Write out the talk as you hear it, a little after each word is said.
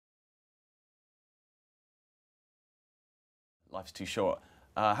Life's Too Short.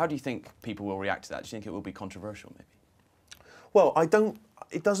 How do you think people will react to that? Do you think it will be controversial, maybe? Well, I don't.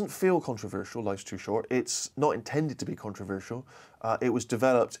 It doesn't feel controversial. Life's Too Short. It's not intended to be controversial. It was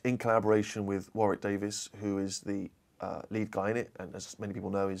developed in collaboration with Warwick Davis, who is the lead guy in it, and as many people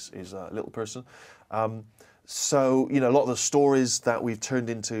know, is a little person. So a lot of the stories that we've turned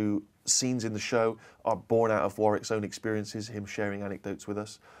into scenes in the show are born out of Warwick's own experiences, him sharing anecdotes with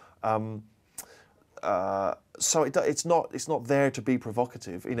us. So it's not there to be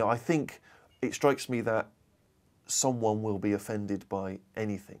provocative. I think it strikes me that someone will be offended by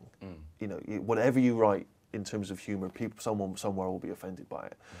anything. Whatever you write in terms of humour, someone somewhere will be offended by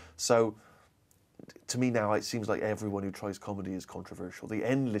it. So to me now, it seems like everyone who tries comedy is controversial. The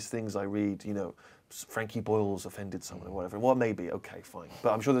endless things I read, Frankie Boyle's offended someone or whatever. Well, maybe, okay, fine.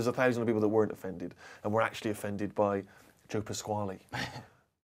 But I'm sure there's 1,000 people that weren't offended and were actually offended by Joe Pasquale.